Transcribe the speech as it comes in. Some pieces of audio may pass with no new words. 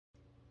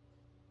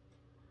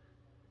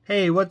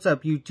Hey, what's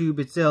up YouTube?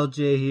 It's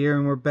LJ here,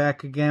 and we're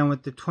back again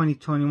with the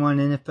 2021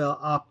 NFL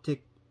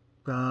Optic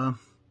Don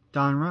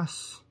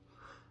Russ.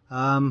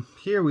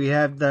 Here we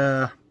have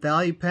the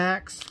value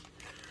packs.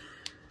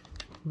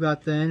 We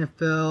got the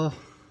NFL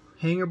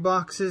hanger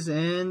boxes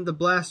and the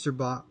blaster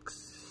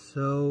box.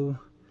 So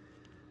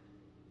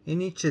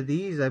in each of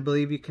these, I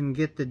believe you can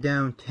get the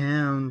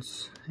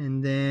downtowns,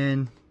 and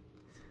then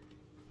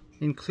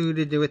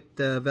included with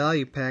the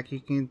value pack,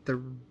 you can get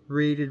the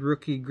rated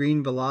rookie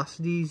green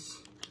velocities.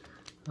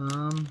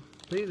 I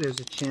believe there's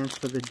a chance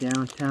for the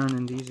downtown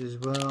in these as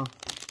well.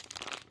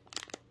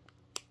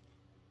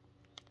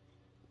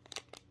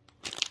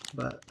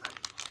 But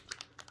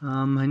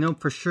I know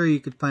for sure you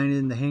could find it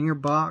in the hanger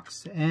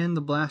box and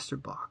the blaster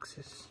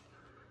boxes.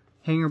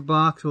 Hanger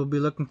box, we'll be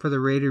looking for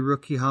the rated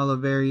rookie hollow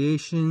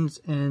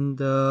variations and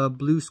the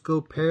blue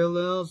scope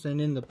parallels,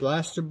 and in the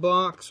blaster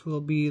box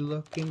we'll be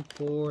looking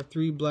for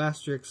 3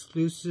 blaster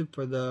exclusive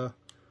for the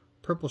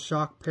purple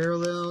shock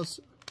parallels,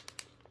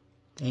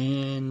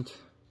 and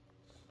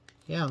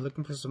yeah,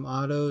 looking for some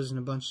autos and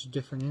a bunch of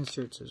different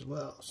inserts as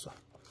well. So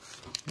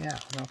yeah,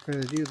 without further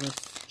ado,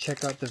 let's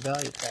check out the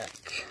value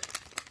pack.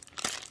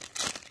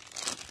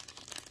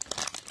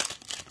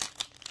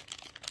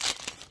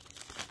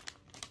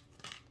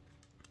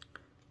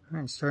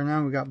 Alright, starting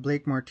out, we got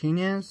Blake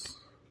Martinez,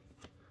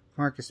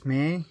 Marcus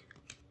May,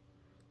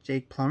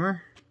 Jake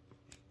Plummer,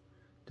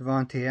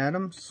 Devontae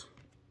Adams,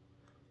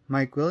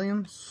 Mike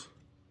Williams,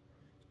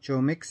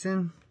 Joe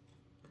Mixon,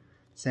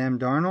 Sam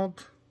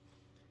Darnold,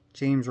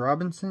 James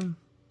Robinson,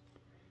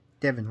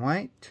 Devin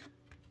White,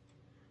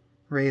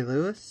 Ray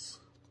Lewis,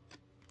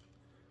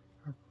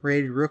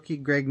 rated rookie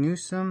Greg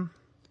Newsome,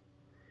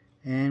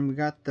 and we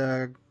got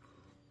the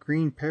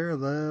green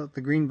parallel,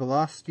 the green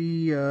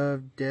velocity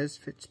of Dez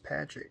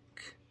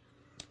Fitzpatrick.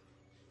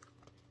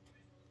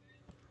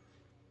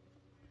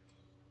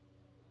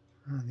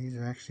 Oh, these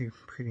are actually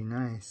pretty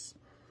nice.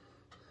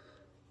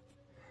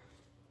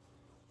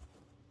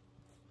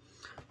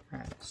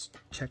 Alright, let's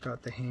check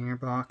out the hanger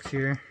box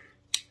here.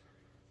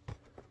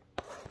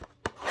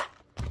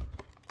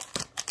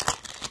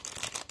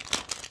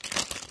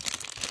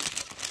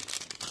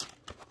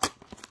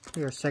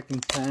 Our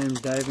second time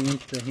diving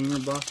into the hanger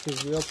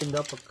boxes. We opened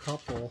up a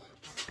couple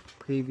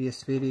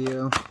previous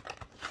video.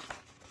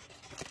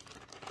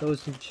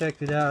 Those who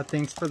checked it out,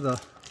 thanks for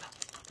the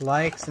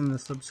likes and the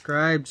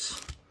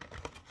subscribes.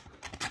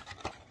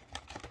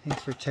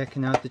 Thanks for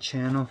checking out the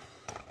channel.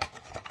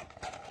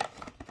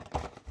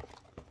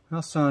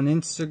 Also on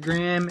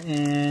Instagram,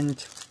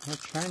 and we're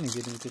trying to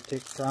get into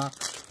TikTok.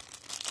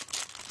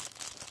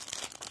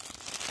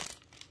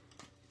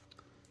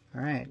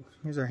 Alright,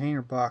 here's our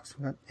hanger box.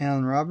 We got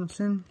Allen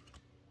Robinson,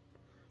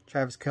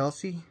 Travis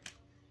Kelce,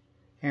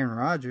 Aaron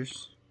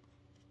Rodgers,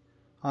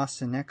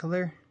 Austin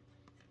Eckler,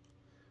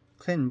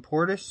 Clinton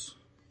Portis,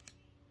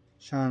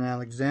 Sean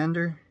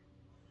Alexander,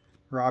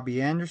 Robbie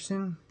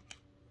Anderson,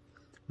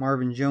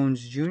 Marvin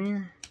Jones Jr.,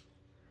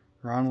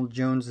 Ronald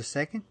Jones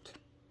II,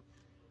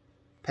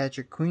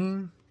 Patrick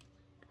Queen,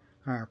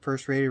 our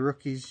first rated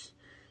rookies,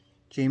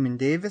 Jamin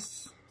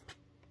Davis,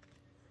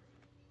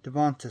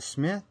 Devonta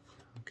Smith.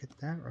 I'll get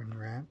that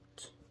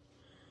unwrapped.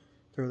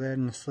 Throw that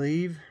in the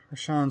sleeve.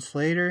 Rashawn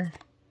Slater.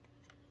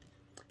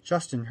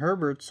 Justin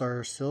Herbert's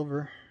our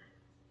silver.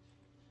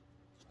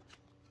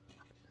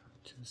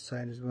 To the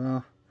side as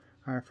well.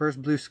 Our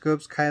first blue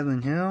scopes,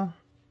 Kylan Hill.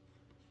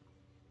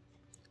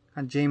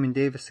 Got Jamin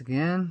Davis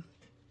again.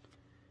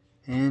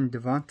 And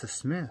Devonta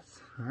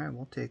Smith. Alright,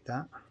 we'll take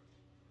that.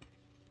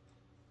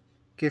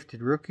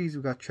 Gifted rookies,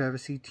 we got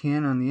Travis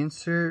Etienne on the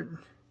insert.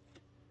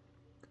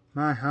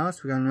 My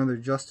house, we got another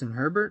Justin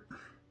Herbert.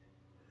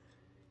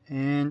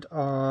 And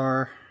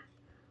our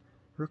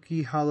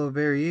rookie hollow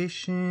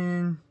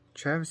variation,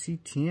 Travis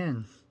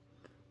Etienne.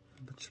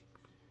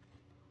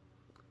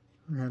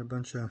 We had a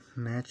bunch of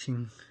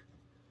matching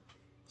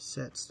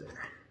sets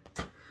there.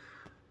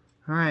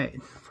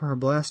 Alright, for our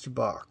blaster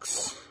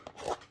box.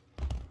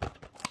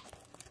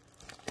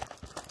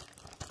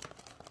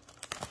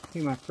 I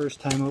think my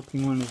first time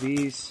opening one of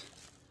these.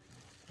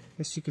 I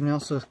guess you can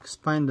also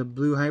find the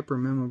blue hyper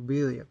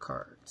memorabilia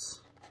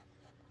cards.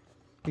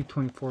 I think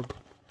 24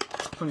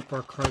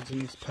 cards in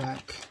this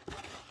pack.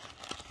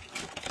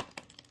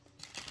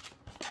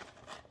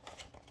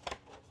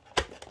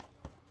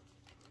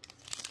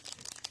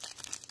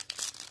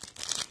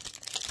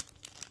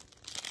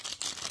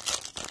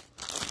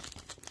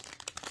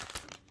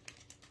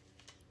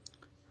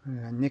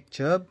 Nick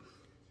Chubb,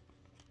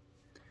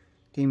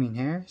 Damian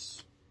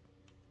Harris,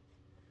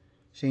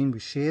 Shane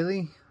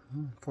Buechele.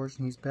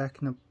 Unfortunately, he's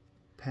backing up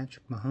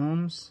Patrick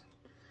Mahomes.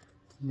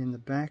 And in the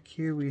back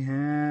here we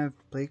have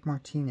Blake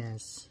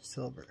Martinez,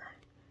 silver.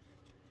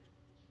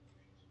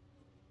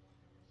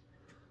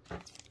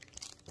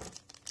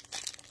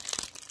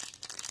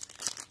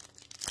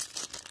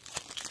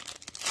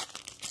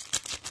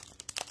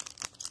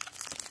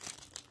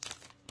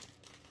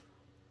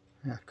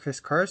 Chris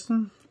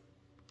Carson,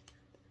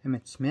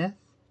 Emmitt Smith,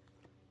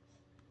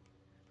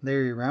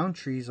 Larry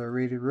Roundtree's our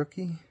rated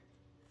rookie,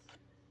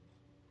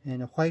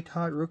 And a White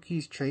Hot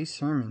Rookies Trey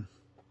Sermon.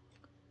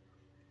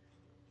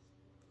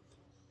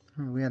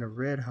 We had a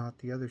Red Hot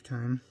the other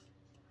time.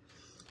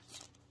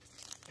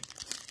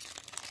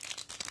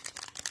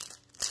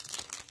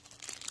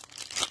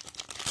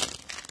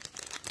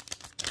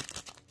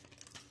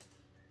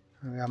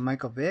 We got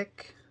Michael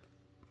Vick,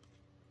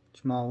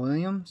 Jamal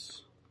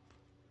Williams,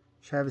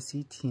 Travis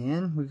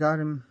Etienne. We got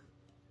him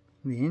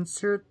in the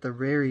insert, the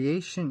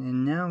variation,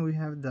 and now we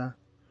have the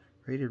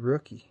rated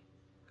rookie.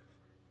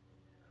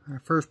 Our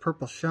first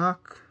purple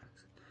shock,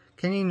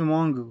 Kenny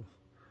Nwangu.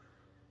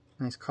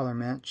 Nice color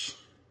match.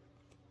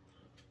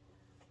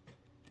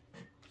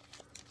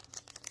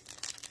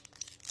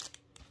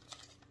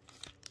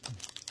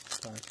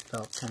 Sorry, it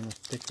felt kind of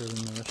thicker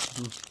than the rest of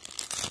them.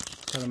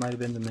 Thought it might have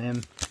been the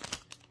mem.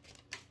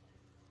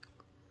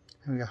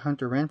 And we got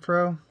Hunter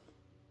Renfrow.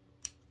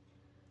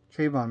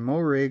 Trayvon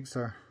Moriggs,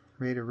 our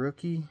rated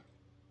rookie.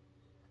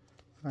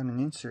 Got an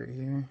insert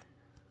here.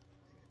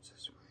 It's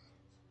this way.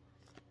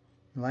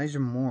 Elijah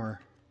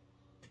Moore.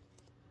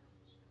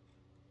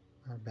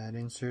 Not a bad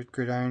insert.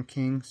 Gridiron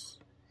Kings.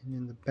 And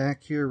in the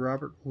back here,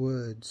 Robert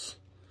Woods.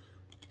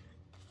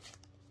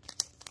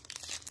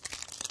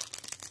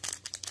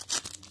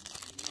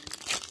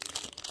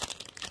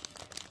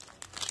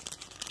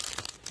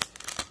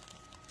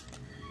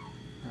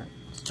 Alright,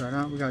 start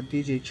out. We got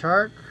DJ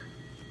Chark,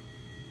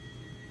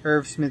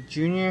 Irv Smith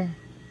Jr.,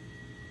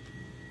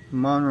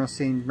 Monroe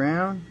St.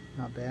 Brown.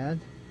 Not bad.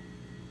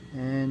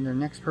 And our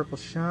next purple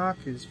shock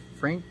is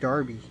Frank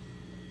Darby.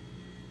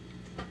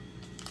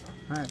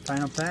 Alright,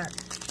 final pack.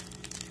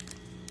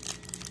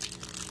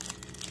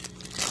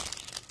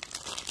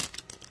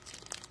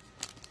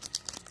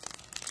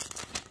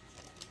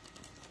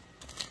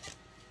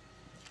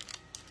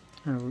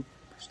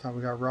 First off,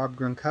 we got Rob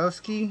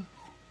Gronkowski,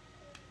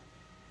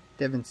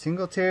 Devin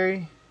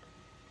Singletary,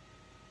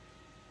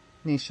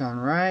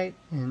 Nashawn Wright,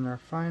 and our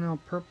final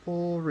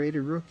purple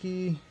rated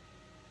rookie,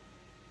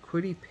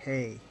 Kwity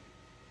Paye.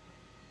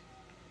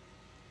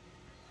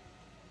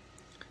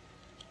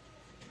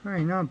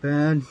 Alright, not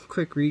bad.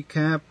 Quick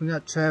recap. We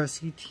got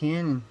Travis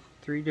Etienne in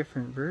 3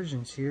 different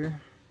versions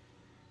here.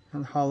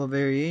 And the Holo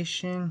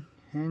variation.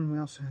 And we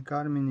also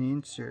got him in the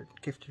insert.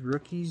 Gifted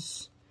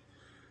rookies.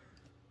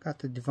 Got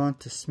the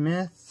Devonta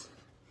Smith.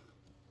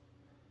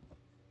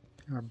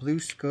 Our blue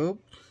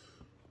scope.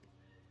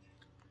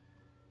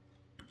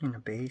 And a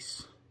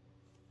base.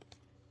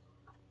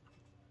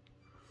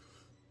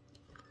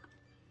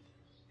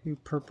 A few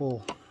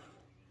purple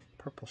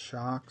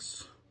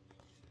shocks.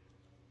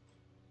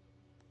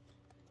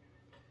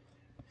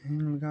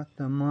 And we got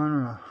the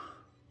Monroe.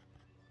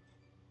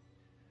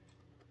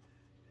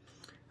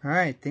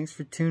 Alright, thanks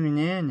for tuning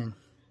in and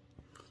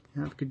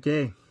have a good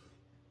day.